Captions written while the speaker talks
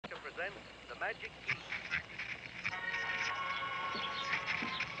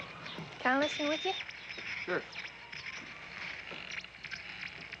Can I listen with you? Sure.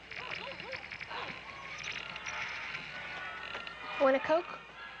 Want a Coke?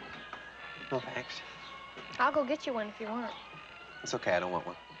 No, thanks. I'll go get you one if you want. It's okay, I don't want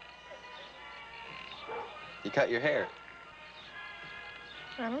one. You cut your hair.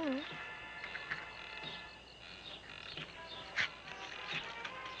 I don't know.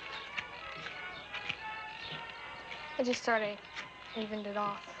 I just sort of evened it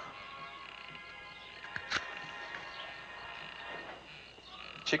off.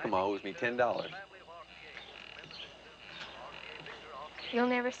 Chickama owes me $10. You'll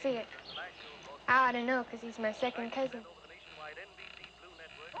never see it. I ought to know, because he's my second cousin.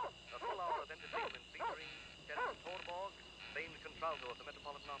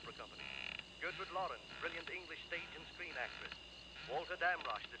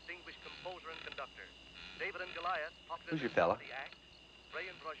 Who's your fella?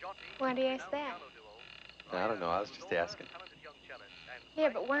 Why do you ask that? I don't know, I was just asking. Yeah,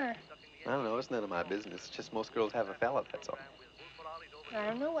 but why? I don't know, it's none of my business. It's just most girls have a fella, that's all. I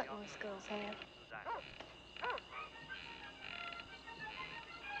don't know what most girls have.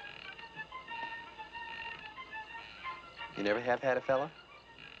 You never have had a fella?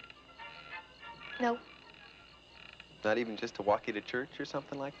 No. Not even just to walk you to church or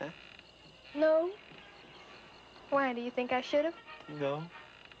something like that? No. Why, do you think I should have? No.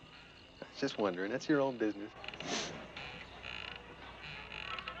 I was just wondering, that's your own business.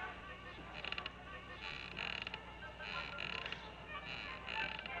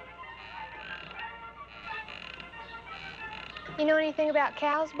 You know anything about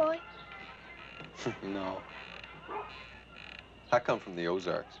cows, boy? No. I come from the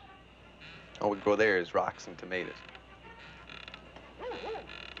Ozarks. All we grow there is rocks and tomatoes.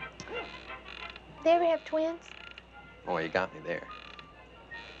 They ever have twins? Oh, you got me there.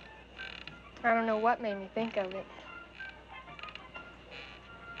 I don't know what made me think of it.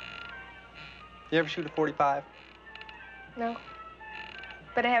 You ever shoot a .45? No.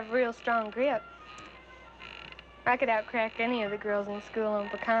 But I have real strong grip. I could outcrack any of the girls in school on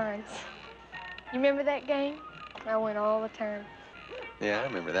pecans. You remember that game? I win all the time. Yeah, I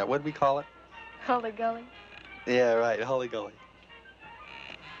remember that. What'd we call it? Hully Gully. Yeah, right, Holly Gully.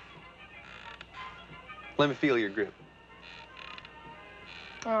 Let me feel your grip.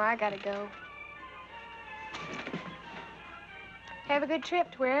 Oh, I gotta go. Have a good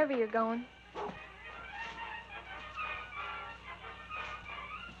trip to wherever you're going.